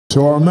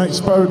To our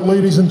next bout,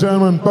 ladies and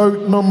gentlemen,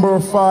 bout number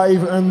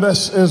 5, and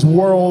this is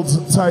world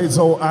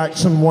title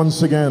action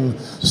once again.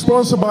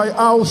 Sponsored by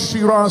Al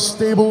Shiraz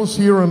Stables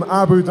here in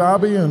Abu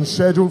Dhabi and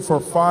scheduled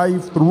for 5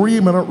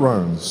 3-minute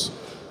rounds.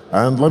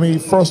 And let me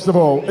first of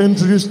all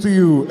introduce to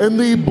you in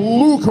the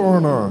blue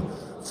corner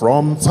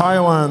from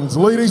Thailand,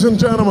 ladies and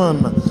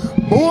gentlemen,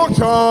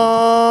 Buakaw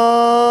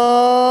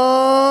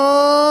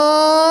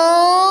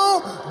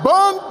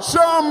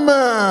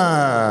Banchamek.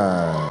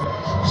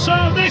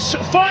 So this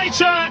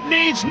fighter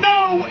needs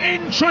no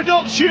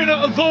introduction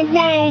the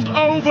world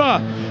over.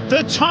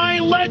 The Thai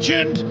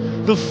legend,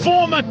 the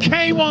former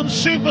K1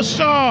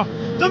 superstar,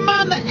 the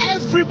man that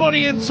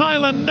everybody in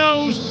Thailand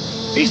knows.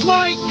 He's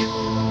like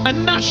a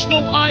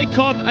national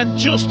icon, and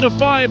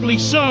justifiably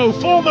so.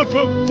 Former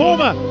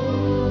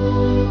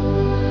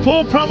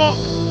Paul Pramuk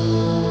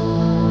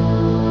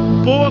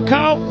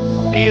Buakaw.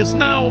 He is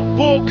now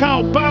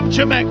Buakaw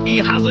Banchamek. He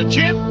has a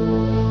gym,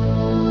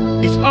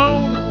 his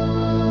own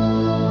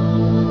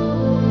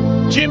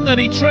gym that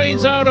he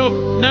trains out of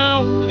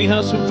now, and he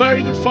has some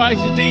very good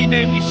fighters indeed,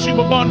 namely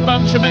Buakaw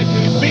Banchamek,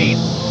 who's been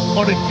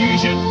on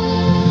infusion.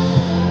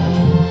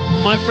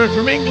 My friend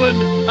from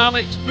England,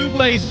 Alex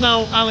Buble, is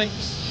now Alex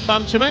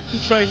Banchamek, who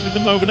trains with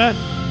him over there.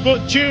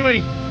 But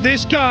Julie,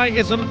 this guy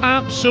is an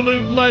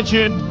absolute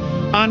legend,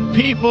 and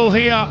people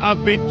here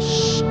have been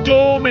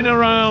storming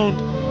around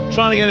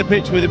trying to get a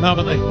picture with him,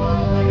 haven't they?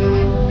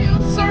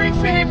 Sorry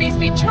for him, he's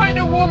been trying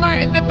to warm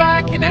out in the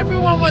back and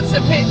everyone wants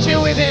a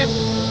picture with him.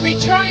 We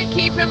try and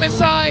keep him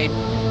aside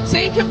so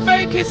he can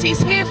focus.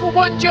 He's here for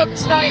one job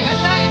tonight, and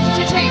that is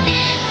to take the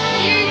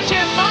huge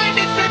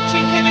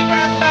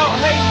 -70-kilogram belt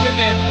home with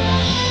him.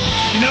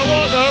 You know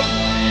what though?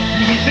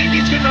 If you think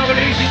he's going to have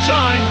an easy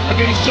time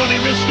against Jonay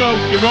Risco,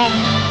 you're wrong.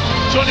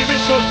 Jonay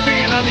Risco's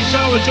beating Andy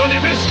Sauer. Jonay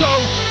Risco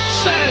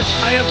says,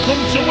 I have come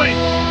to win.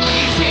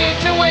 He's here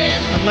to win.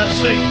 And let's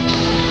see.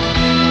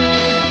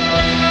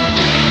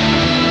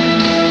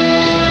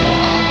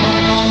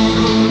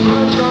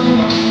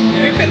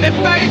 Look at the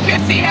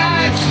focus he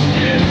has.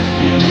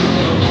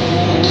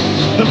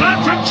 The man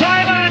from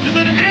Thailand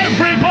that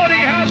everybody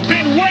has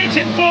been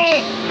waiting for.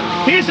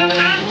 He's an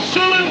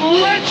absolute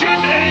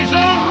legend in his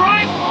own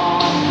right.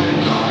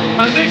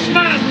 And this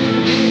man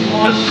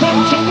has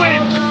come to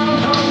win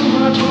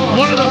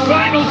one of the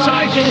final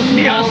titles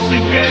he has to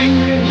gain.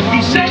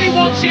 He said he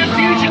wants the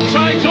Infusion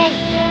title.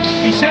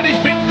 He said he's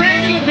been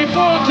really looking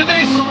forward to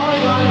this.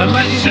 And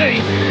let's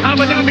see,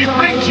 Abu Dhabi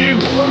brings you,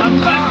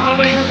 and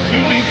thankfully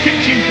Julian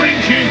Kitchen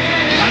brings you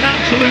an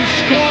absolute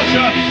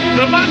scorcher.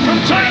 The man from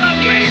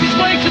Thailand leads his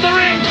way to the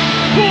ring,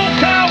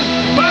 Buakaw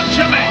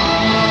Banchamek.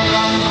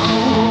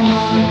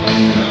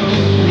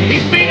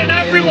 He's beaten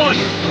everyone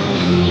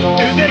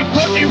who they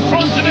put in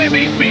front of him.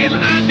 He's beaten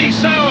Andy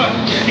Sauer,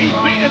 he's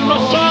beaten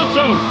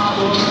Losato,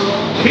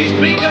 he's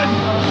beaten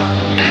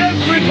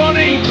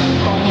everybody,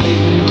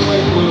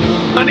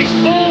 and he's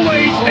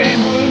always in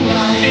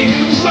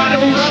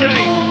incredible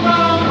shape.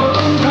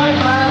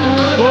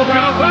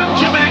 Buakaw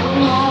Banchamek,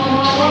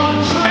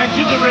 edge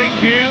of the ring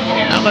here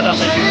in Abu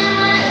Dhabi.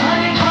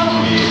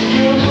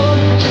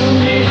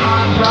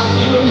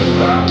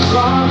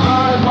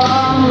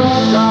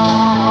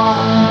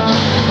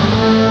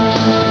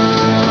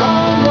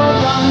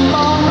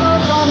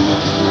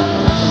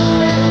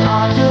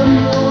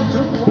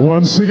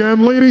 Once again,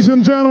 ladies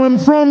and gentlemen,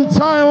 from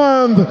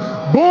Thailand,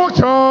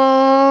 Buakaw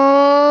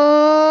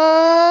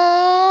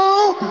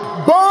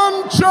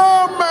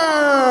Banchamek.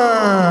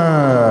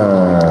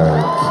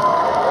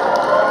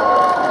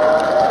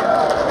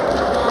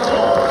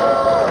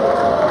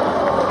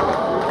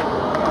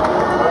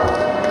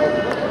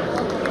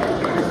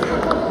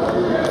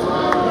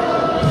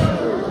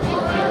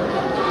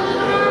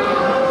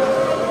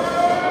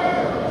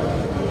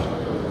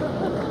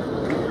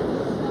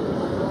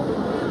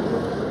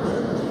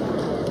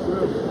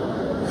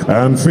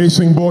 And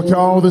facing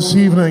Buakaw this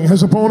evening,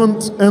 his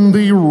opponent in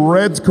the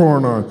red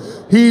corner.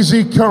 He's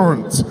the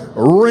current,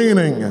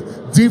 reigning,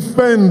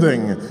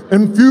 defending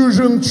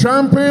Infusion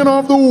Champion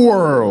of the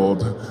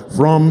World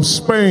from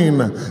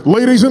Spain.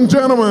 Ladies and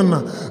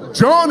gentlemen,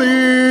 Jonay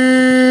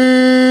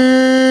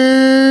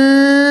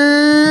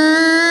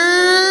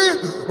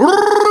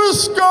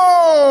Risco!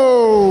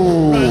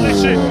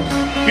 Listen,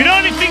 you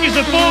don't think it's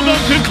a foregone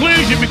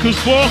conclusion because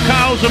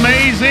Buakaw's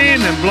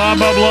amazing and blah,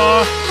 blah,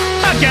 blah.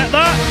 I get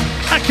that.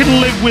 I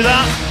can live with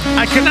that.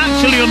 I can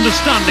actually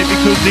understand it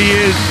because he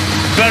is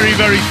very,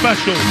 very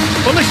special.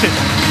 But listen,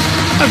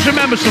 let's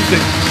remember something.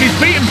 He's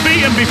beaten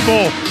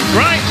before,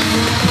 right?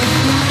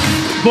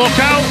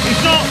 Buakaw,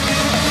 he's not...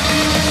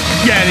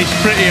 Yeah, it's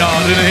pretty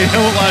hard, isn't it? I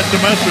don't like to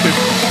mess with him.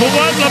 But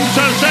what I'm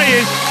trying to say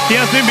is, he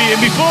has been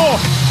beaten before.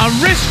 And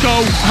Risco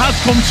has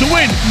come to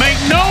win. Make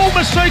no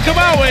mistake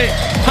about it,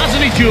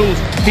 hasn't he, Jules?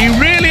 He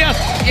really has.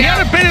 He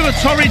had a bit of a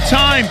torrid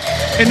time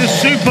in the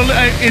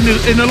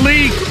in the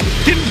league.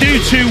 Didn't do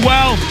too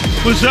well.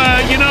 Was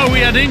you know, he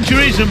had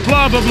injuries and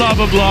blah blah blah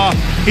blah blah.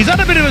 He's had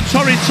a bit of a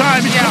torrid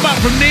time. He's come back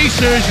from knee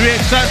surgery,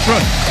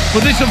 etc.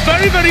 But this is a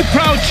very, very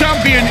proud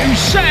champion who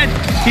said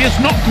he has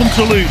not come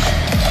to lose.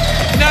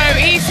 No,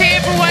 he's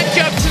here for one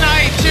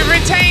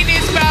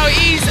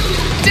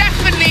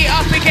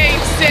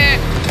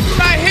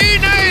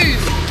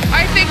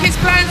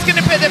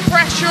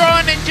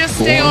on and just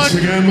stay on. Once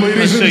again,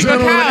 ladies and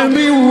gentlemen, in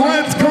the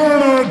red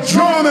corner,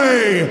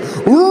 Jonay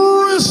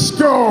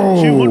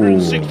Risco.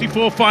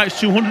 264 fights,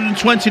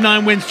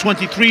 229 wins,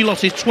 23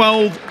 losses,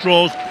 12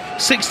 draws,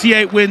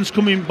 68 wins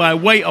coming by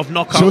way of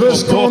knockout. So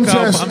this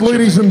contest,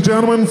 ladies and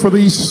gentlemen, for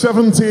the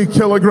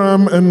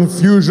 70-kilogram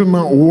Infusion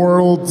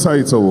World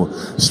title,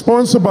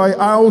 sponsored by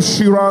Al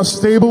Shira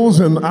Stables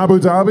in Abu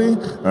Dhabi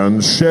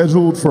and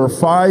scheduled for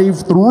 5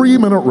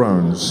 3-minute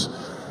rounds.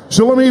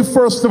 So let me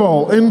first of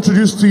all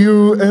introduce to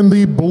you in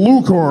the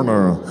blue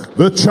corner,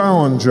 the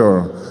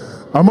challenger.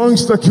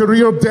 Amongst a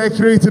career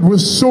decorated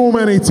with so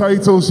many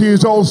titles, he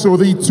is also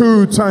the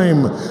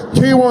 2-time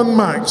K1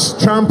 Max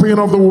Champion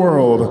of the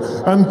World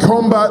and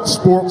combat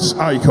sports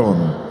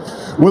icon.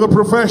 With a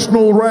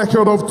professional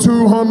record of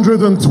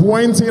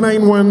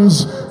 229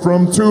 wins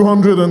from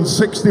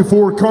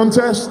 264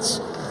 contests,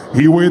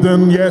 he weighed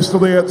in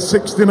yesterday at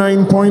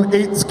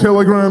 69.8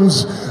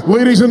 kilograms.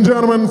 Ladies and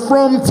gentlemen,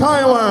 from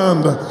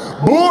Thailand,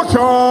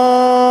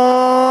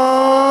 Buakaw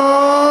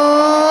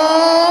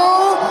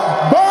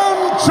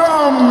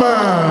Banchamek.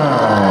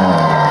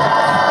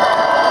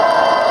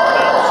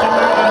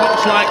 Absolutely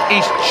looks like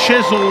he's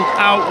chiseled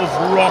out of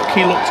rock.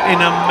 He looks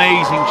in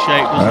amazing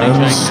shape, doesn't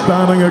he, And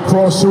standing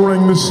across the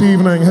ring this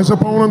evening, his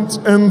opponent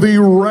in the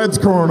red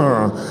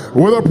corner,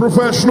 with a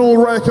professional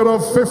record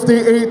of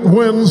 58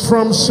 wins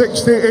from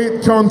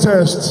 68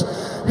 contests.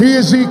 He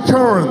is the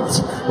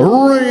current,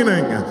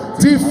 reigning,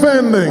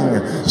 defending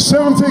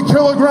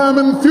 70-kilogram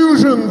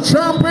Infusion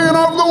Champion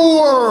of the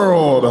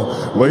World.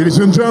 Ladies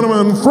and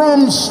gentlemen,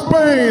 from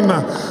Spain,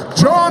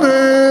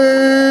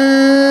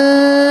 Jonay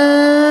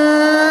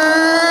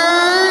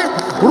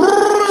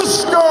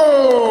Risco.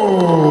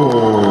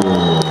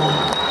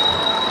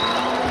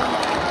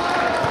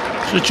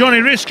 So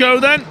Jonay Risco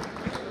then,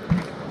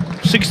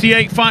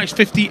 68 fights,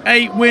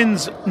 58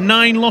 wins,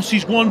 9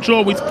 losses, 1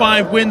 draw with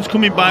 5 wins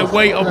coming by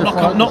way of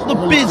knockout. Not the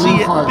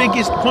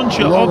biggest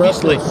puncher,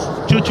 obviously,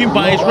 judging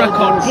by his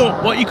record,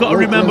 but what you got to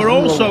remember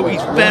also,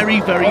 he's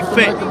very, very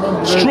fit,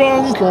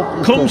 strong,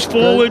 comes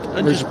forward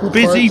and just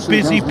busy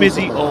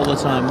all the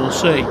time. We'll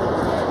see.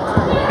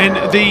 In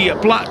the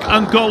black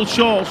and gold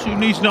shorts, who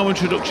needs no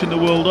introduction the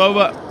world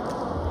over,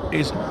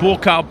 is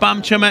Buakaw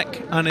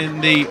Banchamek, and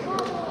in the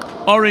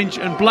orange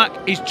and black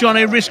is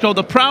Jonay Risco.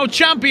 The proud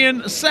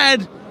champion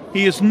said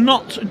he is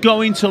not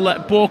going to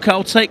let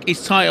Buakaw take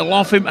his title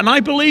off him, and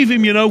I believe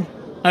him, you know.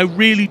 I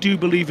really do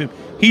believe him.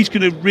 He's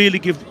going to really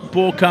give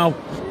Buakaw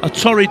a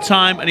torrid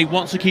time, and he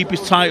wants to keep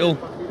his title.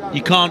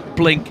 You can't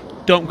blink.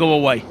 Don't go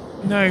away.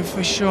 No,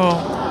 for sure.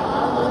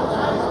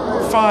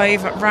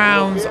 5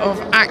 rounds of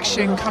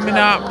action coming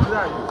up.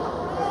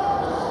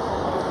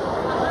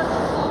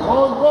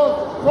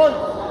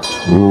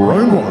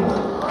 Round 1.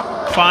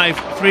 5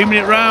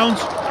 3-minute rounds.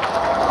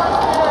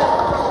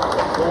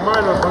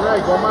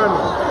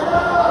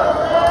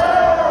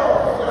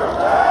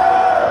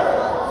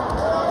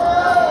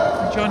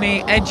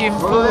 Jonay edging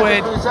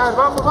forward. What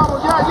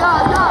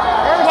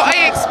I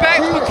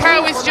expect,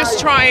 Buakaw is just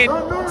try and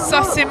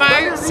suss him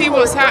out, see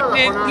what's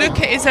happening, look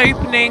at his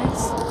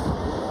openings.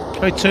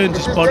 He turns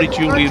his body,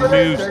 Julie, and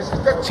moves.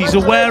 So he's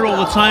aware all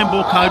the time,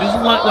 Buakaw. He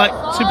doesn't like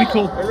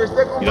typical,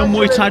 you know,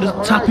 Muay Thai,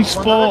 doesn't tap his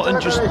foot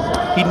and just,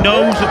 he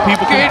knows that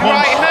people can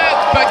punch. Good right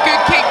hook, but good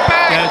kick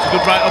back. Yeah, it's a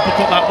good right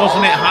uppercut, that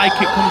wasn't it? High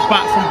kick comes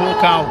back from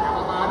Buakaw.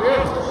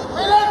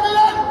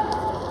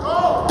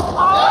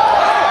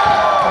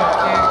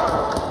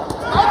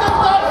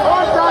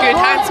 Good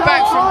hands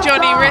back from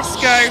Jonay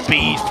Risco.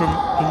 Speed from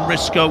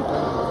Risco,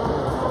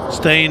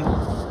 staying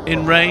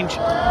in range.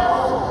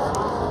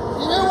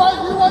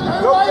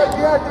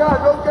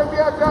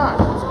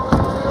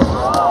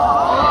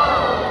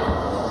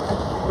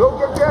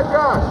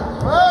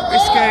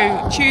 Risco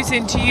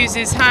choosing to use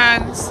his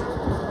hands.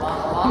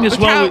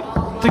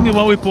 Thinking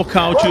well with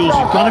Buakaw, Jules,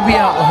 you've got to be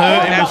able to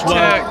hurt him as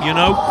well, you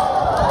know,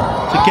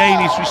 to gain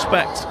his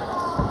respect.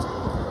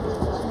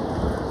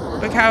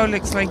 Buakaw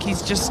looks like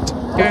he's just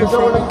going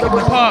for a walk in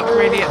the park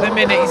really at the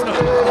minute. He's not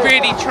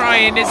really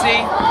trying, is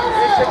he?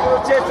 He's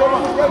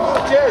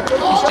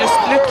just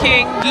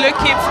looking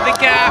for the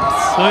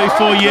gaps.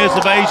 34 years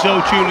of age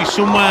though, Julie,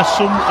 somewhere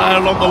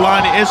along the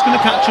line it is going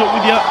to catch up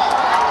with you.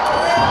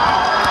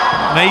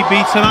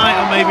 Maybe tonight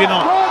or maybe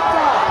not.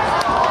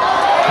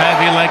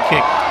 Heavy leg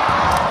kick.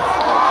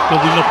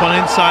 Building up on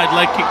inside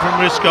leg kick from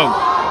Risco.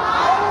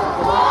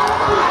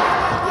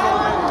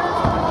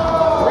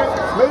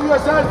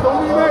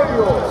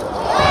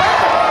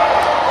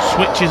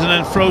 Switches and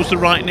then throws the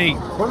right knee.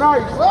 Good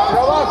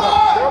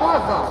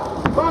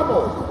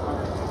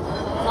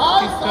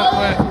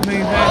footwork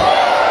movement.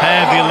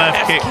 Heavy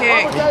left kick from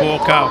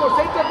Buakaw.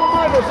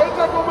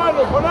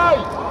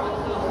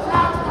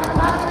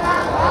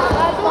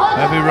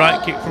 Heavy right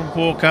kick from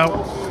Buakaw.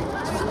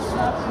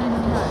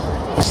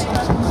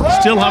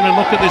 Still having a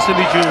look at this, isn't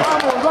he, Jules?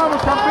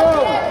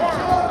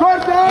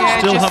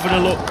 Still having a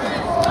look.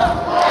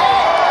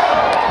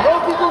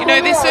 You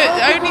know, this is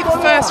only the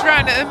first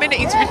round. At the minute,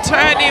 he's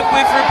returning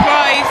with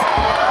replies.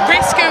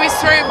 Risco is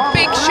throwing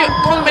big shot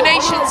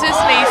combinations,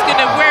 isn't he? He's going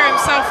to wear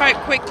himself out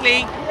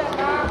quickly.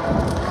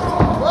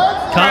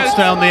 Can't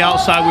stay on the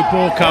outside with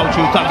Buakaw.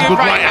 That's a good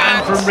right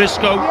hand from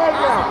Risco.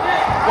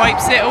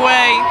 Wipes it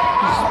away.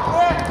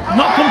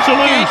 Not come to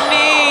lose. Good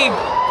knee.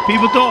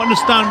 People don't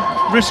understand.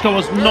 Risco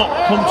has not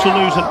come to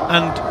lose,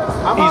 and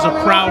he's a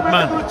proud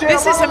man.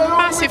 This is a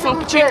massive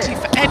opportunity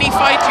for any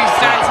fighter who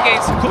stands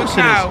against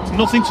Buakaw.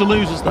 Nothing to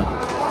lose, is there?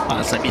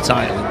 That's let me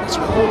tired in this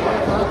one.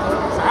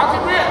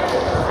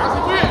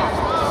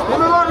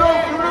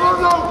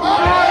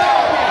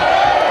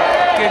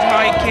 Good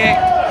high kick.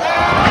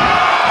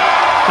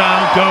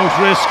 Down goes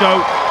Risco.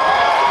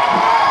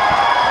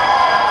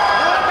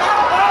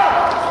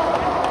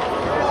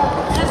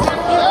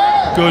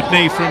 Good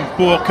knee from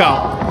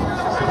Buakaw.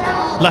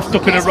 Left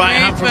hook and a right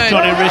hand from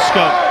Jonay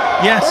Risco.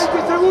 Yes. The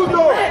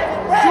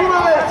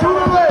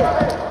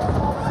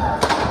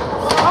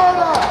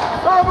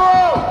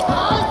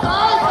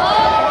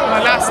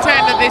last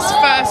 10 of this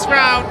first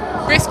round.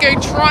 Risco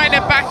trying to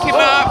back him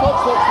up.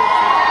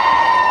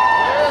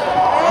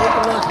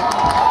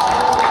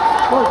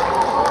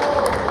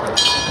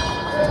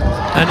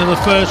 End of the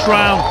first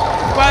round.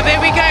 Well,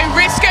 there we go.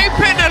 Risco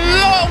putting a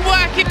lot of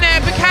work in there.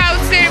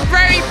 Buakaw's doing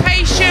very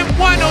patient,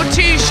 1 or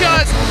 2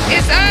 shots.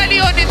 It's early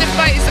on in the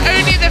fight. It's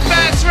only the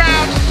first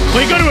round.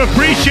 What you've got to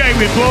appreciate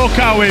with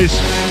Buakaw is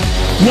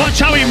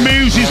watch how he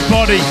moves his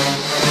body.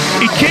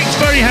 He kicks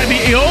very heavy.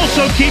 He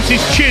also keeps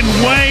his chin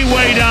way,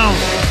 way down.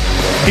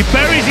 He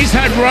buries his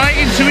head right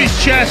into his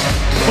chest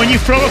when you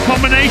throw a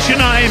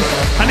combination at him,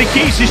 and he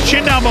keeps his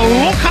chin down. But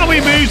look how he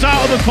moves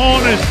out of the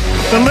corners.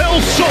 The little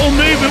subtle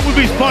movement with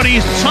his body,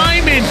 his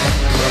timing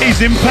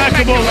is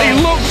impeccable. He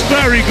looks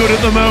very good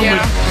at the moment.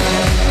 Yeah.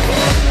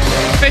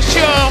 For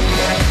sure.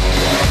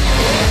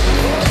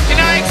 And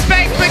I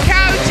expect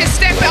Buakaw to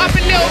step it up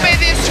a little bit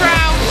this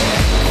round.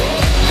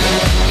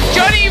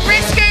 Jonay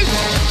Risco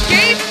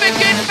gave him a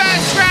good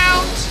first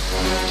round,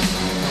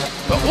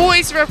 but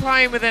always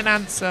replying with an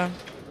answer.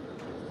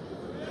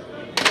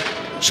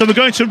 So we're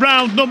going to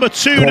round number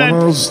 2 then.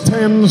 Corners,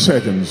 10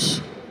 seconds.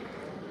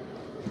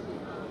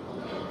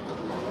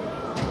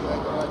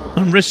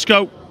 And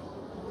Risco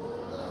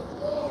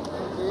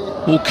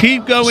will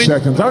keep going.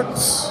 Second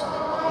acts.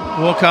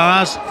 Buakaw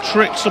has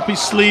tricks up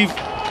his sleeve.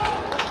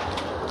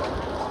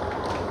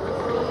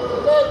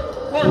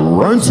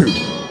 Round 2.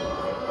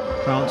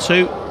 Round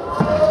 2.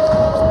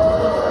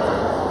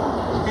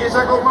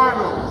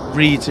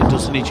 Reads it,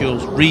 doesn't he,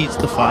 Jules? Reads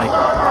the fight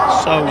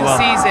so well.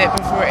 He sees it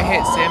before it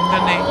hits him,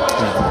 doesn't he?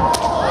 Yeah.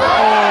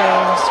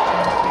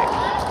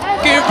 Oh,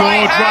 good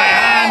right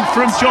hand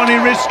from Jonay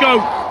Risco.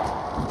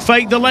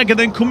 Fake the leg and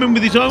then come in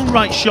with his own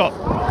right shot.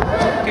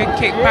 Good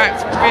kick back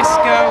from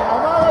Risco.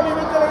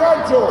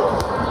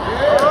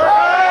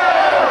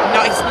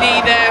 Nice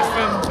knee there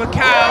from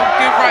Buakaw.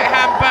 Good right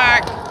hand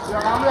back.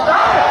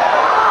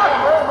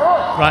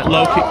 Right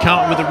low kick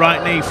counter with the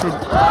right knee from...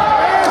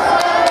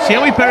 See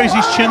how he buries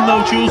his chin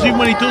though, Jules? Even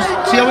when he does,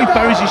 see how he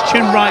buries his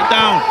chin right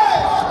down.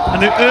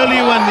 And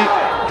earlier when the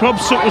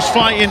Krobsuk was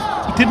fighting,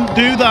 he didn't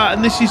do that,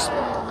 and this is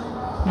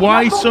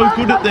why he's so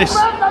good at this.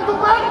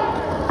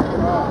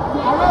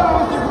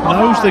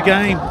 Knows the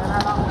game.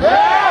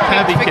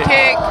 Heavy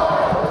kick.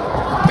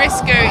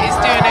 Risco is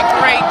doing a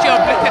great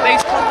job. Look at those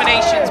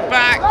combinations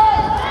back.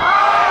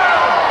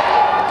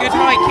 Good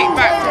high kick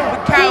back from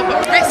Buakaw,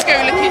 but Risco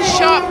looking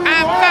sharp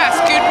and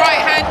fast. Good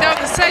right hand down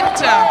the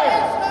centre.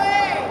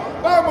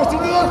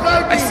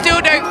 I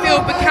still don't feel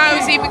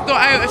Buakaw's even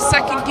got out of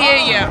second gear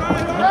yet.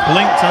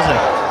 Blinked, has he?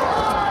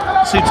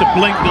 Seems to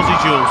blink, does he,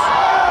 Jules?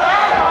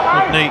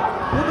 Good knee.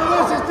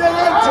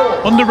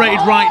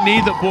 Underrated right knee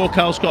that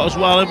Buakaw's got as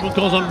well. Everyone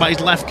goes on about his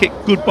left kick.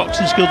 Good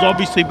boxing skills,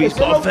 obviously, but he's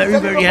got a very,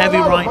 very heavy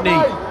right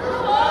knee.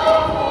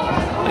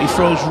 But he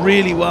throws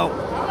really well.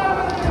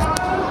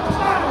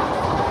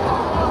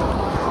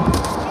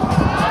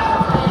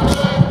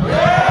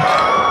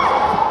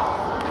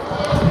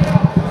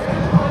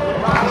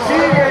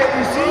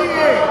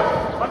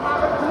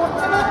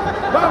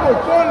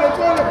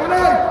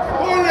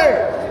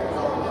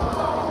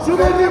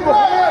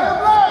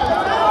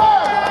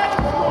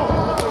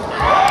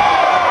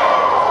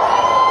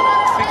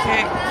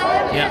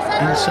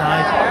 Yeah,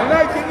 inside.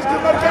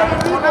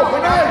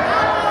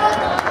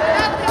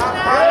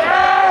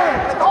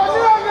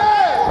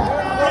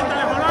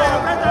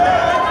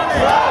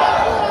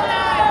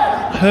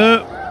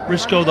 Hurt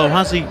Risco though,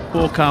 has he,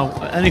 Buakaw?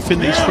 Anything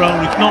that he's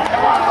thrown, he's not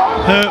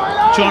hurt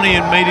Jonay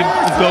and made him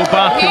go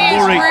back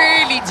and worry. He's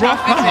really tough,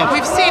 isn't it?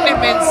 We've seen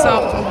him in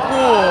some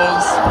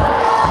wars.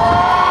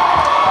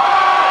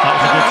 That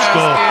was a good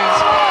score.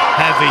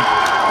 Heavy.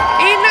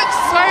 He looks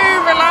so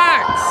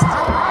relaxed.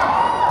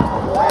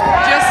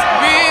 Just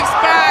moves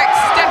back,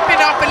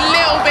 stepping up a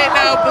little bit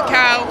now,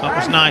 Buakaw. That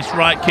was nice,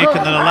 right kick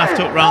and then a left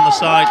hook round the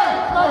side.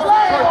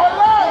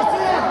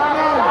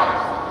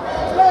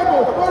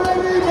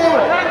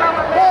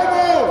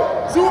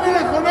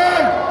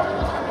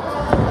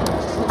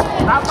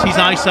 See his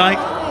eyesight.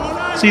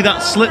 See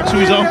that slip to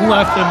his own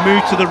left and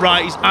move to the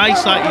right. His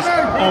eyesight is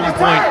on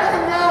point.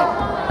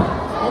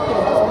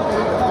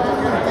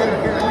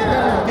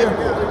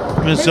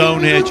 In a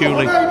zone here,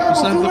 Julie.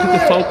 Just look at the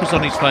focus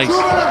on his face.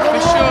 For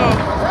sure.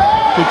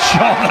 Good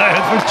shot there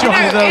for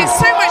Johnny, though. It's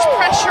so much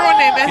pressure on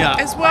him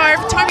as well.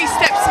 Every time he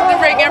steps in the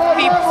ring,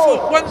 everybody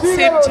wants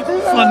him to.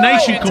 Well, the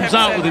nation comes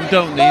out with him,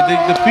 don't they?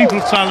 The people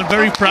of Thailand are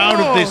very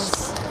proud of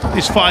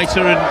this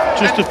fighter, and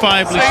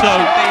justifiably so.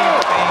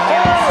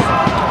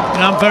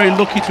 And I'm very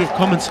lucky to have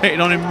commentated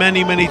on him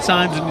many, many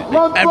times, and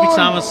every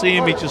time I see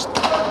him, he just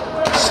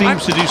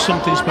seems to do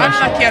something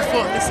special. I'm lucky I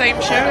fought in the same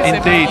show as him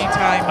a few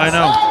times. I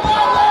know.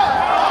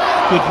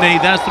 Good knee.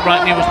 There's the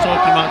right knee I was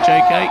talking about,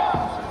 JK.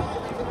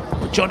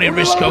 Jonay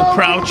Risco,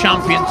 proud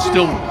champion,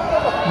 still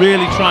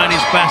really trying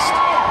his best.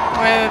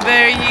 Well,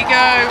 there you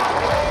go.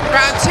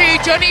 Round 2,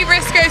 Jonay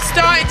Risco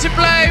starting to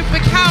blow.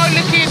 Buakaw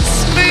looking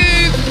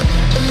smooth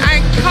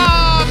and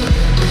calm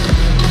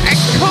and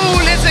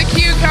cool as a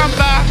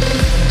cucumber.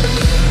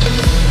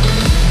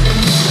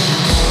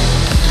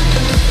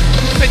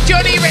 But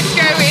Jonay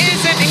Risco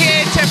isn't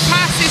here to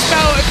pass his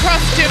belt across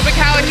to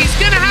Buakaw. He's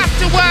going to have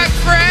to work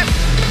for it.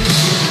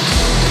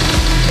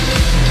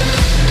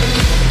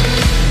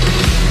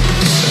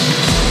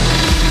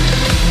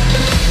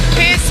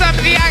 Here's some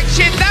of the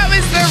action. That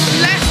was the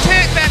left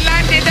hook that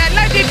landed. That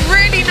landed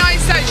really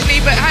nice actually,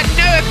 but had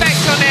no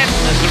effect on him.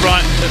 That's the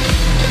right.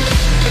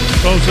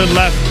 Goes the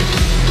left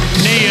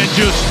knee and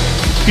just,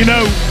 you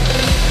know,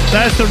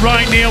 there's the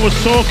right knee I was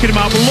talking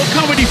about. But look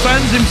how he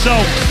defends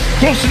himself.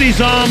 Crossing his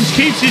arms,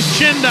 keeps his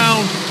chin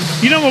down.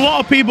 You know, a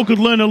lot of people could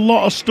learn a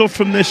lot of stuff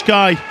from this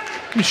guy.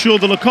 I'm sure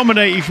they'll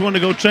accommodate you if you want to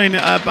go train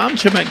at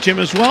Banchamek gym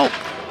as well.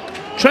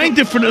 Train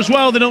different as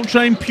well. They don't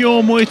train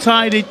pure Muay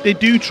Thai. They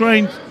do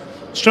train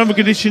strength and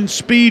conditioning,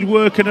 speed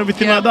work and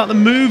everything like that. They're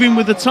moving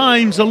with the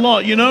times a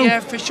lot, you know? Yeah,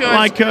 for sure.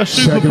 Like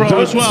Super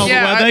Pro as well,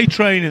 yeah, where they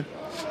train.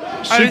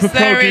 I was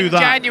there in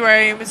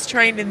January and was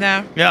training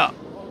there. Yeah.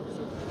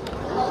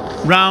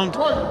 Round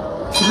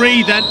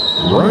 3 then.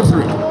 Round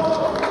 3.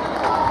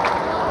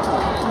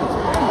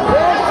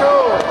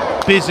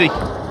 Busy.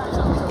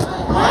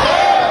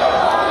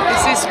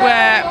 This is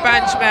where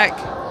Banchamek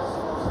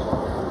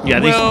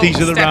these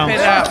are the rounds.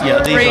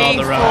 Yeah, these 3, are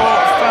the 4,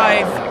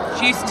 rounds. 5.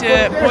 Used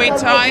to Muay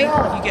Thai,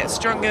 you get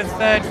stronger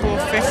 3rd,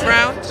 4th, 5th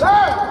round.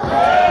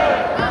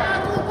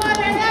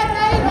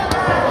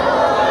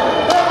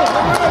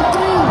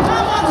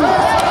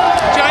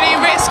 Jonay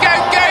Risco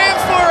going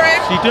for him.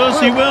 He does,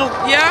 he will.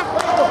 Yeah.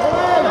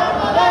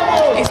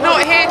 He's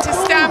not here to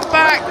stand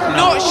back,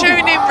 not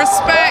showing him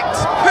respect,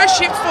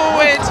 pushing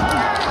forward.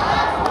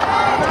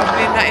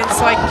 Doubling that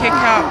inside kick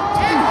up.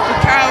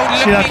 Buakaw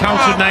See that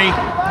counter knee?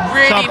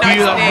 Really nice knee.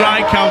 That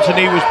right counter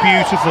knee was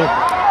beautiful.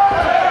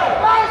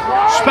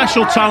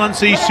 Special talents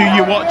these two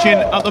you're watching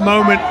at the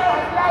moment.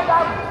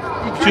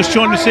 Just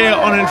joining us here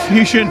on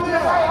Infusion.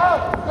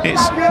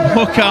 It's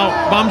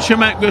Buakaw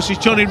Banchamek versus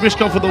Jonay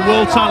Risco for the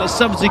world title at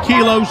 70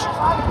 kilos.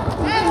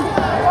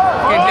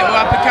 Good little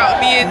uppercut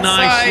on the inside.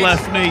 Nice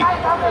left knee.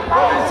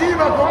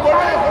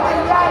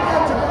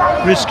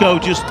 Risco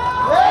just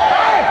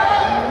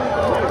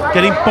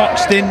getting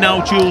boxed in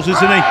now, Jules,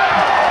 isn't he?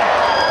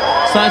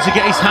 Starting to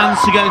get his hands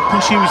together,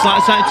 pushing. He's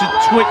like starting to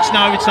twitch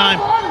now every time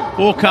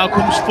Buakaw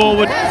comes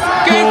forward.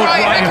 Good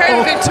right hook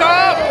over the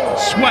top.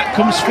 Sweat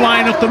comes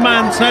flying off the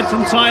man's head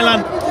from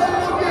Thailand.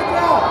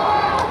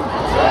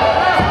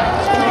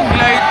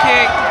 Low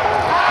kick.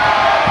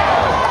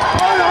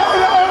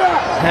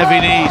 Heavy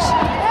knees.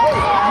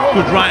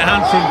 Good right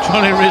hand from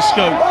Jonay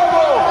Risco.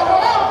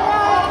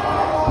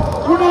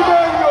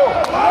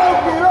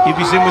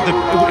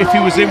 If he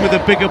was in with a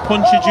bigger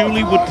puncher,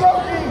 Julie, would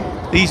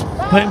these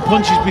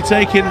punches be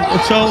taking a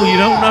toll? You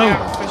don't know.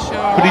 Yeah, for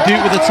sure. Could he do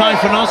it with a Thai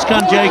for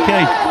Noscan,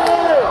 JK?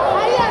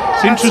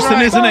 It's interesting,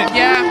 isn't it?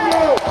 Yeah.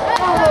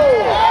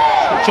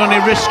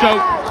 Jonay Risco,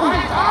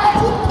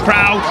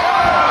 proud,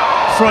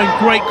 throwing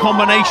great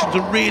combinations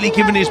and really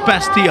giving his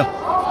best here.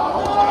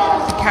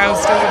 Buakaw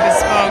still with a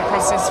smile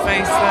across his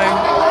face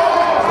though.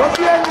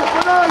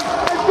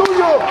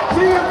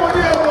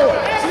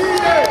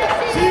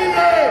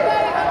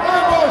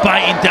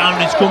 Biting down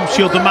on his gum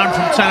shield, the man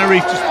from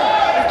Tenerife just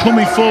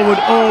coming forward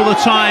all the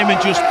time and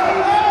just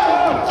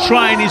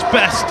trying his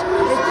best.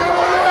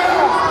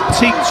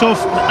 Teak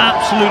tough,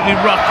 absolutely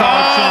rock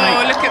hard, Jonay.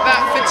 Oh, look at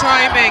that for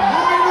timing.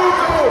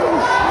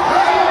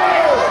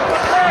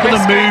 Look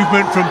at the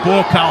movement from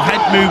Buakaw,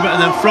 head movement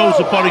and then throws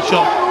a body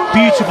shot.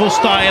 Beautiful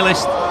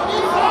stylist.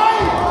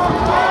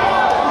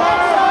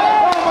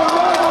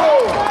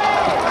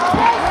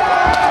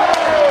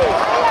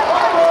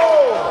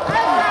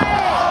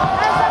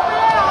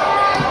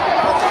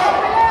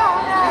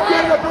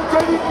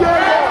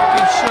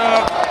 Good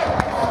shot.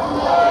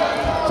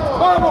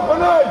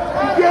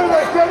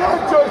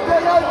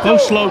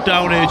 Both slowed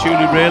down here,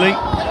 Julie, really.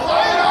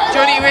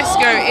 Jonay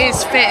Risco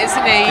is fit,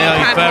 isn't he? Yeah, He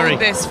he's can very. hold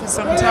this for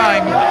some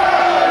time.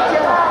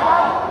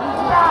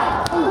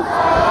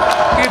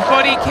 Good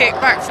body kick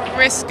back from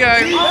Risco.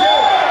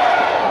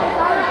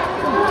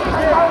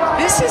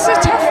 This is a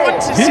tough one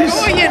to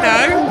score, you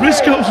know.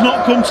 Risco's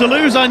not come to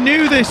lose. I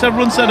knew this.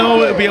 Everyone said,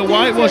 oh, it'll be a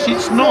whitewash.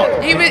 It's not.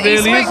 He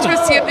really spoke to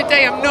us the other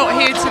day, I'm not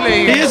here to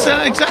lose. He is,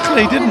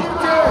 exactly, he didn't.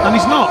 And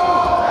he's not.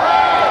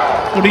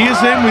 But he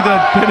is in with a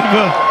bit of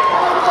a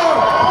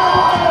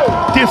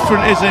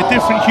different, isn't it?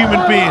 Different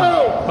human being,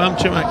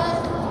 Banchamek.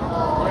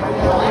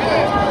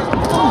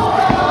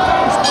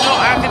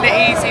 Not having it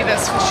easy,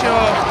 that's for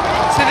sure.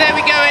 So there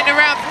we go, in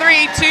around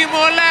 3, 2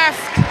 more left.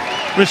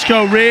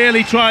 Risco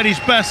really tried his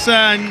best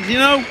there, and you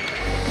know,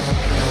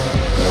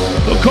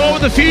 got caught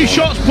with a few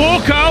shots.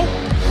 Buakaw,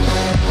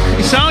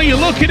 it's how you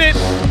look at it.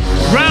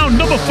 Round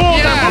number 4,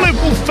 Yeah. that bullet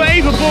will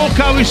favour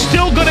Buakaw, who's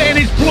still got it in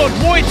his blood.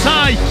 Muay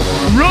Thai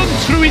runs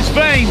through his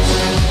veins.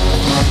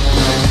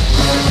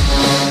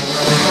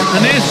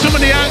 And here's some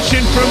of the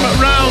action from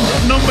round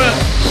number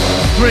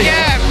 3.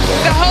 Yeah,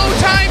 the whole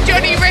time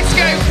Jonay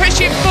Risco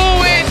pushing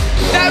forward.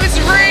 That was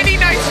really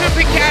nice from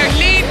Buakaw.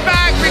 Lean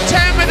back,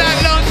 return with that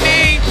long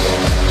knee.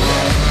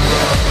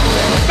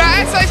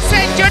 But as I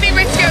said, Jonay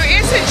Risco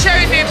isn't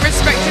showing him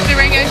respect in the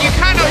ring, and you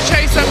cannot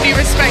show somebody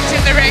respect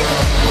in the ring.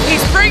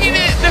 He's bringing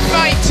the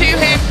fight to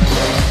him.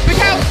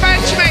 Buakaw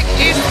Banchamek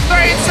is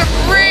throwing some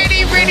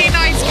really, really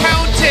nice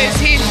counters.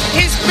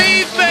 His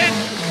movement,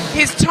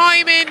 his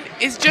timing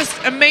is just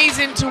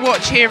amazing to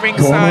watch here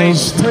ringside.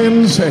 Corners,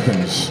 10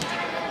 seconds.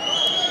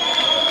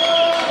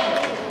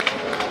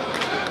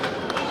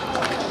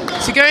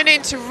 So going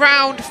into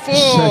round 4.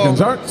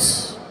 Seconds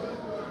out.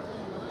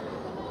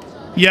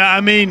 Yeah,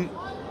 I mean,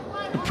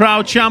 the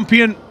proud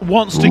champion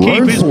wants to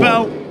keep his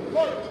belt,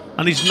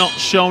 and he's not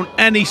shown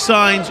any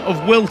signs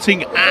of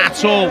wilting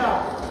at all.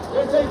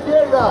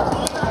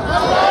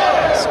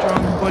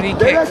 Strong body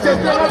kick from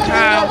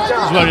Buakaw.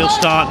 This is where he'll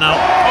start now.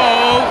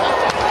 Oh,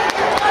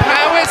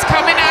 power's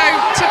coming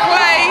out to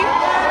play.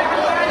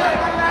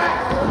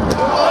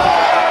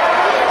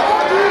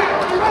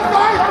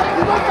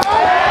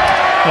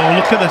 Oh,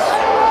 look at this.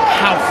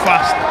 How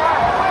fast.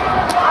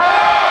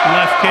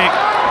 Left kick.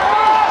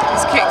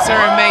 His kicks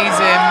are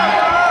amazing.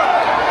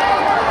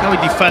 How he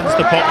defends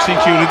the boxing,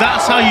 Julie.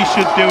 That's how you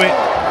should do it.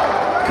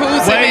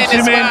 Calls him in Waves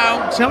as him in.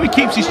 well. See how he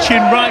keeps his chin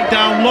right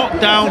down,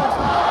 locked down.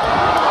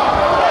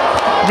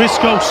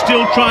 Risco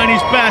still trying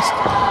his best.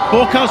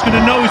 Buakaw's going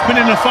to know he's been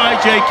in a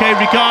fight, JK,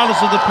 regardless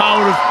of the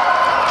power of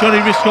Jonay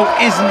Risco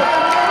isn't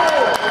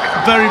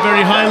very,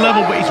 very high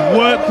level, but his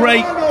work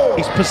rate,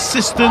 his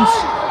persistence.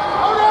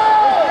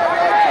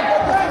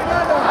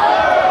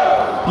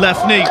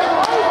 Left knee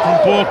from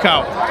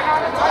Buakaw.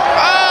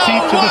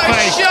 Teeth to the What a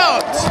face.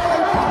 shot!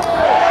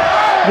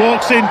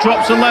 Walks in,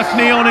 drops a left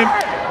knee on him.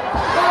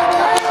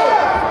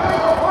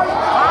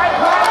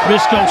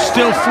 Risco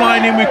still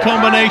flying in with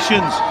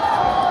combinations.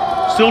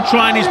 Still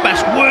trying his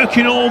best,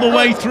 working all the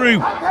way through.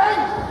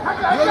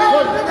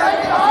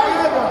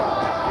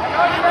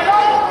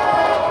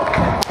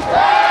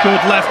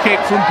 Good left kick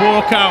from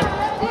Buakaw.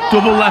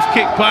 Double left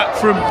kick back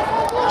from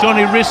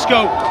Jonay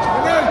Risco.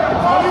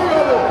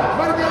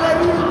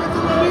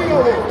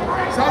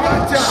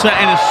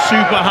 Setting a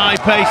super high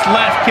pace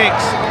left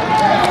kicks.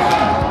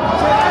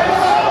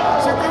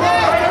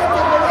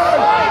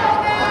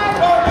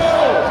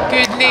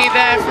 Good knee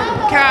there from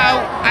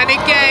Buakaw. And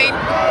again,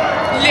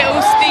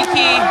 little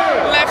sneaky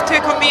left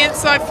hook on the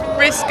inside from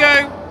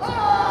Risco.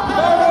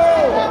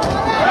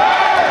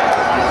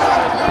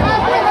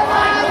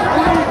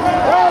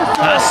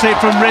 That's it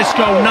from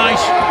Risco.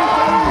 Nice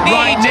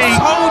right knee.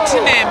 Just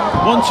holding him.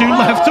 1-2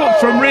 left up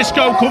from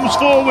Risco, comes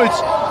forwards.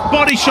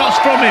 Body shots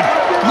from him.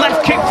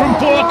 Left kick from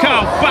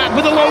Buakaw. Back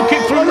with a low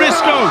kick from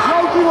Risco.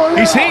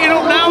 He's heating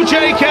up now,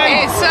 JK.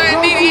 It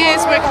certainly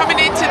is. We're coming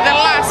into the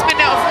last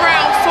minute of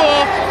round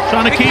 4.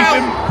 Trying to keep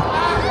him.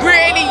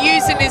 Really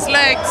using his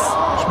legs.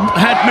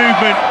 Head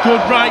movement,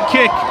 good right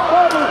kick.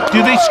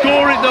 Do they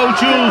score it though,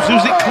 Jules?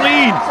 Is it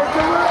clean?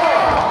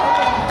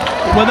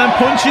 Well, then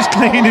punches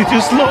clean, it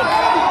just look.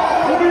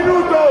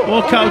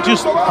 Buakaw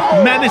just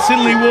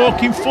menacingly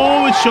walking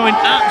forward, showing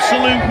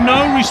absolute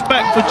no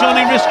respect for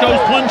Jonay Risco's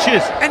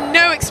punches. And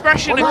no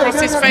expression across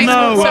his face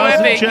No,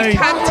 whatsoever. hasn't changed. You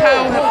can't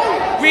tell,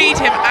 read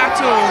him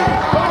at all.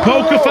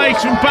 Poker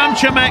face from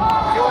Banchamek.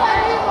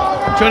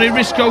 Jonay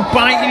Risco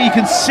biting, you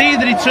can see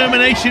the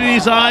determination in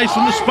his eyes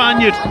from the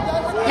Spaniard.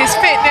 His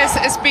fitness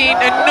has been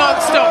a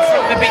non-stop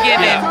from the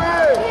beginning.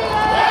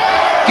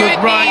 Good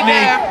right knee.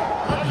 there.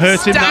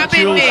 Hurting that,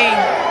 Stabbing Jules. knee.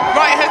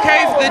 Right hook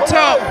over the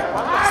top.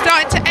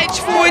 Starting to edge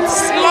forward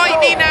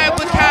slightly now.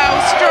 Buakaw.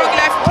 Strong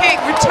left kick.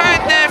 Return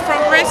there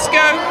from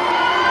Risco.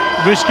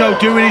 Risco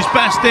doing his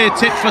best here,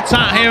 tit for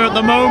tat here at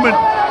the moment.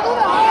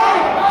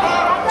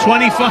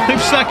 25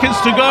 seconds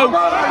to go.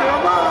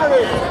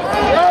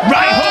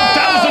 Right hook,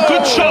 that was a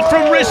good shot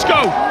from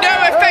Risco. No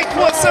effect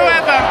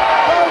whatsoever.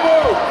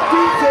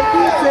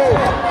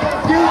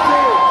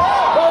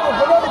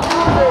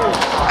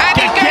 And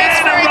he goes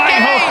Again, for a it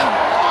right again.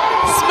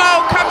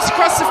 Smile comes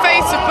across the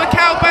face of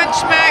Buakaw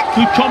Banchamek.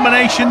 Good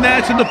combination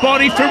there to the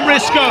body from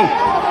Risco.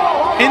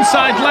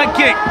 Inside leg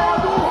kick.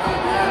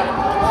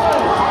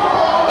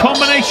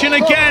 Combination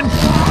again.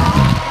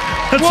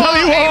 I'll tell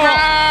you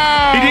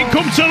what, he didn't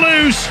come to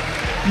lose.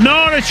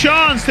 Not a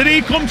chance did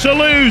he come to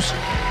lose.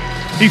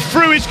 He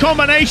threw his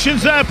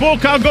combinations there.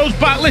 Buakaw goes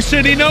back.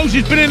 Listen, he knows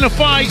he's been in a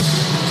fight.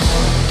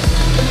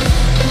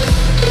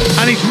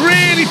 And he's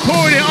really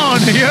pouring it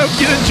on. I hope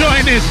you're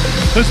enjoying this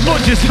as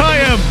much as I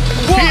am.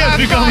 What Here a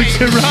we go fight.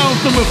 into round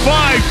number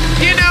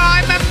 5. You know,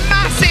 I'm a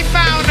massive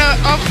fan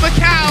of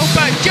Buakaw,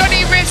 but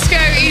Jonay Risco,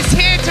 he's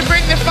here to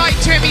bring the fight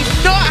to him. He's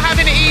not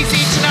having it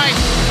easy tonight.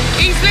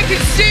 He's looking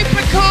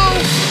super cool,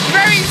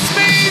 very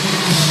smooth,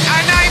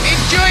 and I'm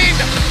enjoying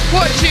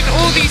watching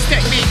all these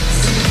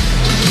techniques.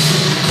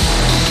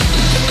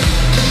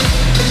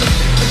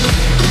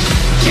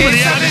 Some of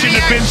the action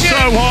has been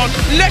so hot.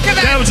 Look at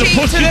that. There was a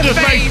push to the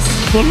face.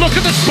 But look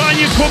at the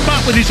Spaniard come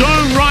back with his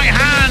own right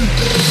hand.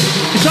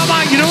 It's not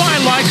like, you know what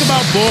I like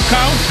about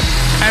Buakaw?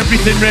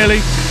 Everything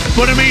really.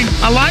 But I mean,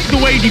 I like the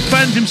way he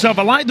defends himself.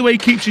 I like the way he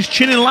keeps his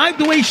chin. And I like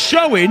the way he's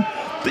showing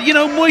that, you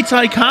know, Muay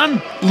Thai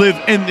can live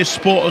in this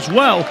sport as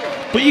well.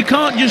 But you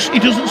can't just, he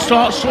doesn't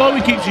start slow.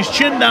 He keeps his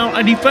chin down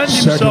and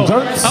defends himself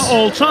at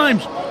all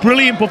times.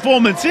 Brilliant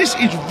performance. This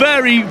is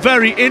very,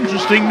 very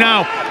interesting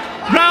now.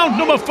 Round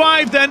number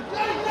 5 then.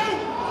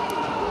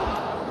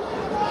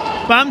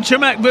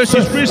 Banchamek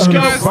versus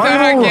Risco.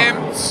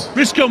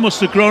 Risco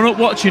must have grown up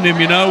watching him,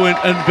 you know,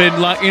 and been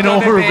like in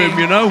awe of him,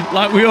 you know,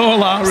 like we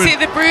all are. See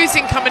the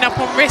bruising coming up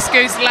on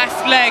Risco's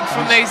left leg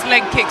from those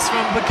leg kicks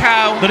from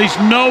Buakaw. There is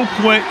no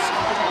quit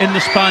in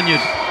the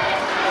Spaniard.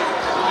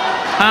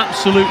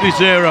 Absolutely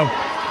zero.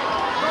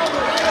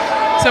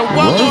 So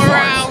one more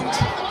round.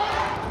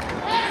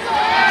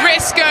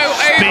 Risco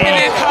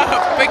opening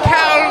up.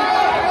 Buakaw.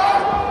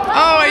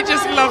 Oh, I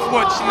just love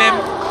watching him.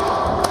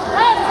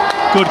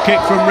 Good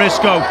kick from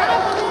Risco.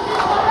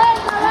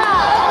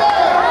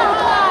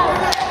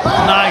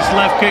 Nice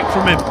left kick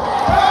from him.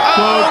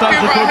 Good, that's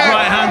a good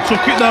right hand.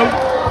 Took it though.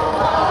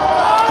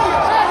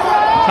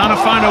 Trying to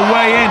find a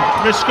way in.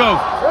 Risco.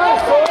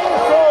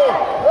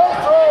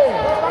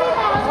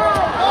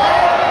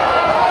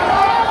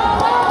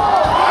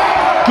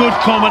 Good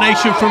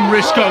combination from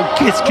Risco.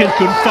 This kid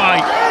can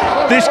fight.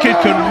 This kid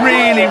can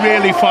really,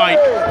 really fight.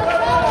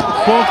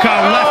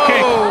 Buakaw, left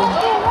kick.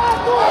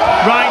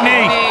 Right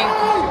knee.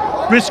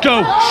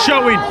 Risco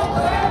showing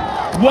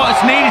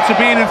what's needed to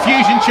be an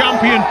infusion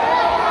champion.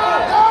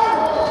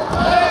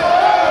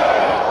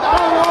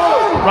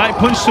 Right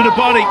punch to the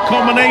body.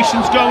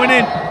 Combinations going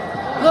in.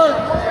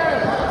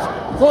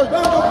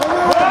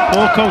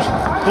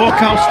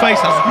 Buakaw's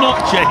face has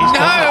not changed.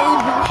 No.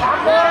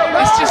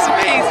 It's just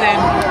amazing.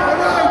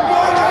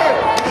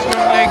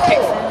 Low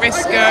kick from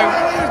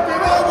Risco.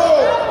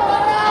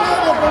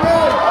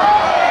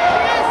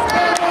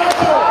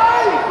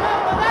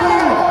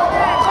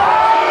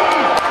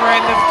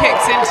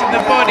 Kicks into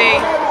the body.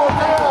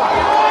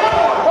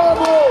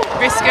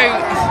 Risco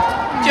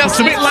just it's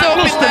a bit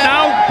lackluster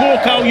now,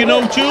 Buakaw, you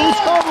know, Jules.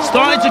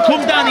 Starting to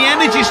come down, the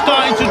energy's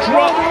starting to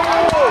drop.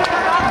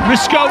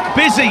 Risco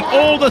busy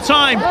all the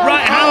time.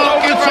 Right hand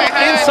over the top,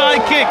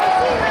 inside kick.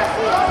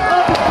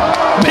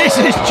 This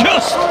is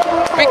just...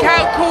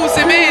 Buakaw calls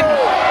him in.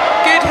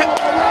 Good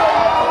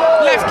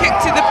left kick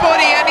to the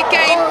body, and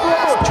again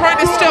trying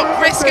to stop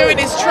Risco in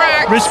his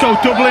tracks. Risco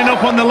doubling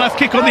up on the left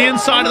kick on the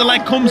inside of the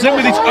leg, comes in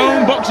with his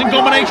own boxing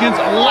combinations.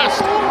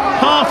 Last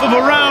half of a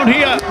round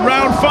here,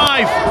 round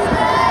 5.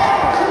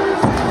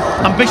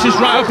 Ambitious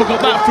right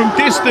uppercut that from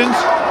distance.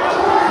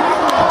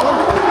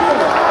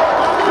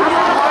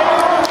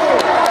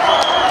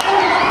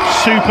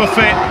 Super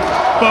fit,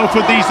 both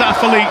of these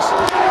athletes.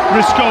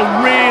 Risco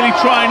really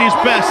trying his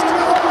best.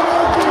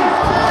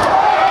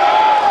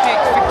 Kick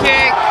for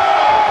kick.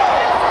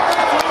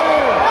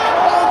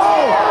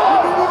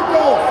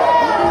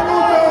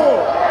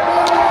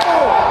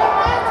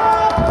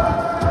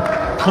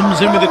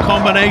 Comes in with a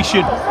combination.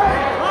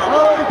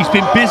 He's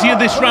been busier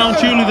this round,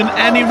 Julie, than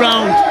any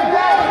round.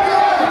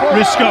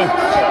 Risco.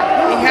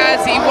 He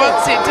has, he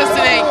wants it,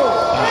 doesn't he?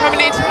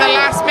 Coming into the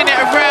last minute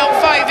of round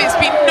 5, it's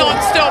been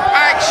non-stop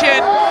action.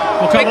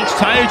 Buakaw looks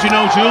tired, you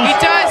know, Jules. He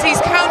does,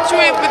 he's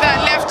countering with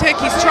that left hook.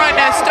 He's trying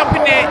to stop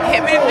him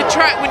in the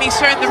track when he's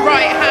throwing the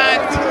right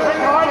hand.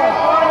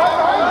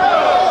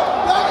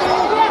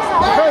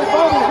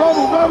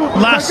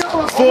 Last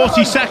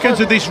 40 seconds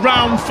of this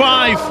round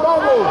 5.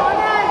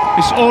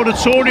 This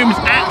auditorium is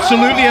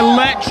absolutely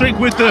electric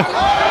with the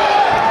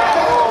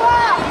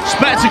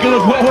spectacle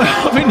of what we're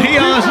having here.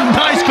 There's a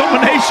nice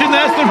combination.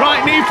 There's the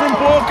right knee from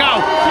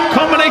Buakaw.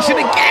 Combination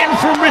again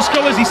from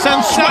Risco as he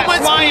sends sweat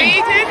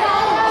flying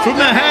from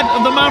the head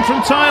of the man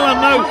from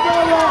Thailand. No.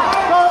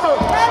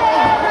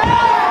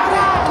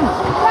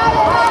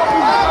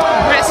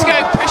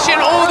 Risco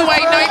pushing all the way,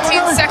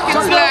 19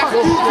 seconds left.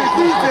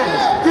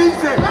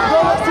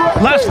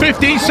 Last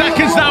 15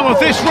 seconds now of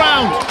this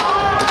round.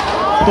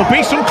 There'll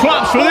be some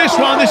claps for this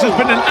one. This has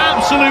been an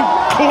absolute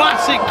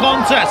classic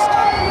contest.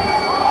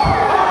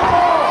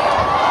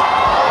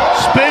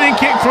 Spinning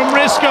kick from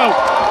Risco.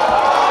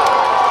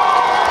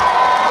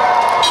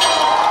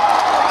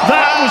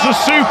 That was a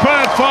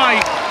superb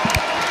fight.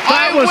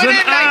 That was an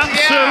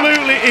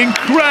absolutely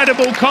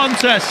incredible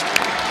contest.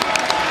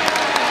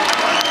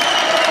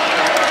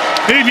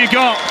 Who've you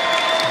got?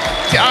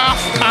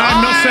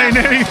 I'm not saying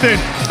anything.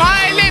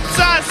 My lips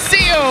are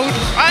sealed.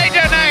 I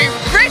don't know.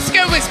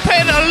 Risco was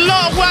putting a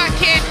lot of work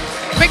in.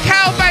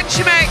 Buakaw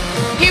Banchamek,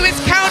 he was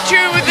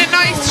countering with the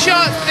nice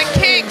shots, the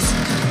kicks.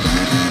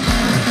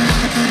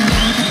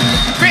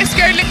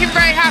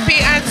 happy,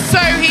 and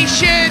so he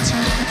should.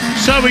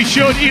 So he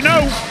should. You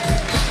know,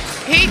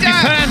 He does.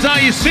 depends how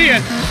you see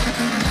it.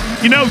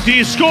 You know, do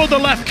you score the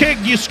left kick?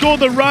 Do you score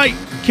the right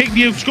kick? Do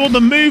you score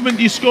the movement?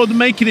 Do you score the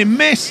making him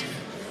miss?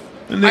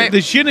 And the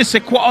je ne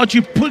sais quoi,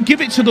 you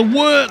give it to the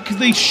work,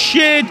 the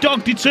sheer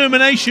dog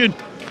determination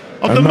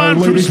of the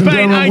man from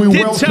Spain. I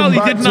did tell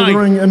you, didn't I,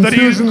 that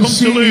he would come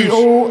to lose.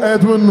 CEO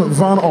Edwin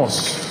van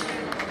Os.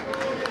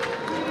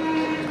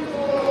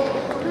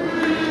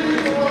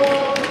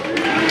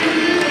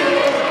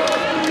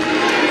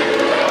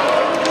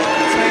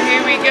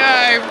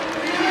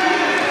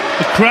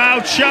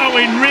 Crowd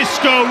shouting,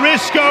 Risco,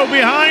 Risco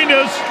behind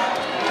us.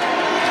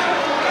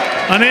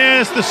 And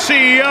here's the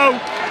CEO,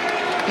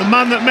 the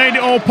man that made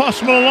it all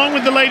possible, along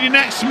with the lady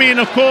next to me, and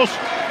of course,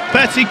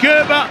 Betty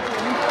Gerber.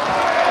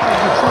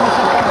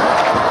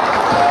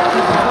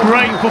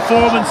 Great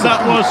performance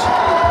that was.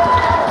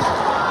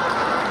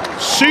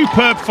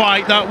 Superb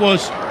fight that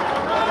was.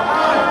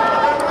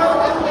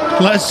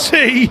 Let's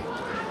see.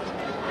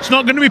 It's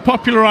not going to be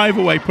popular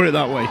either way, put it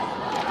that way.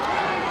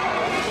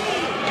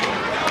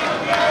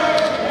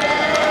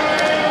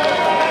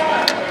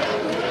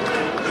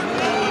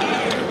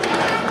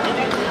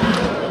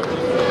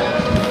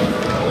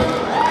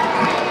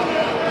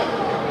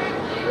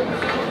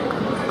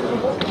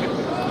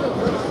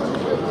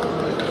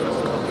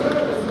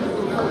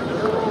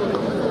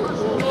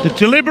 They've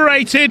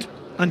deliberated,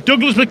 and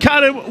Douglas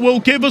McAdam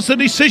will give us a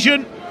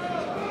decision.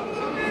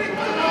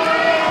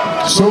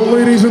 So,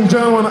 ladies and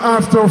gentlemen,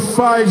 after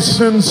 5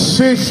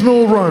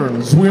 sensational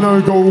rounds, we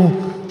now go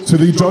to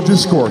the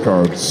judges'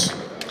 scorecards.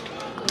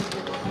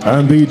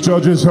 And the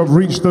judges have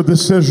reached a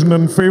decision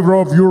in favour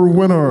of your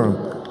winner.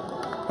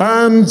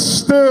 And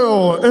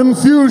still,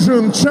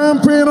 Infusion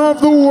Champion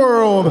of the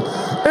World,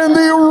 in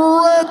the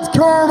red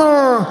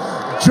corner,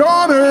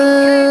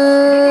 Jonay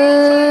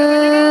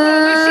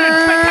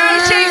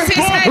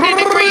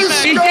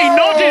He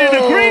nodded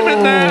in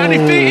agreement there, and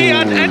if he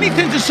had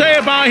anything to say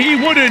about it, he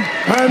wouldn't.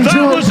 And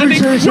that was an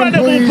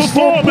incredible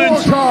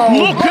performance.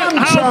 Look at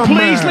how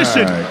pleased,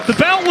 listen, the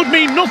belt would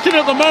mean nothing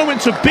at the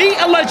moment. To beat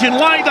a legend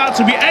like that,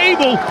 to be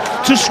able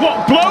to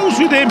swap blows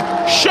with him,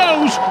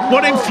 shows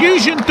what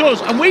Infusion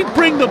does. And we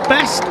bring the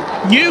best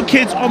new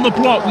kids on the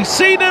block. We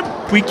see them,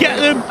 we get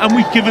them, and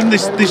we give them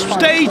this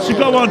stage to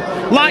go on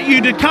like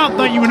you did. Can't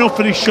thank you enough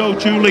for this show,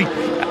 Julie.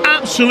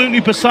 Absolutely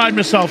beside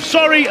myself.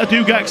 Sorry, I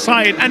do get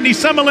excited. Andy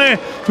Semele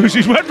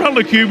versus Wedran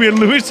Lukubian,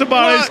 Luis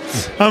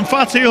Tabares, and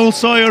Fatih Al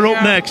Sawyer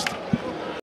up next.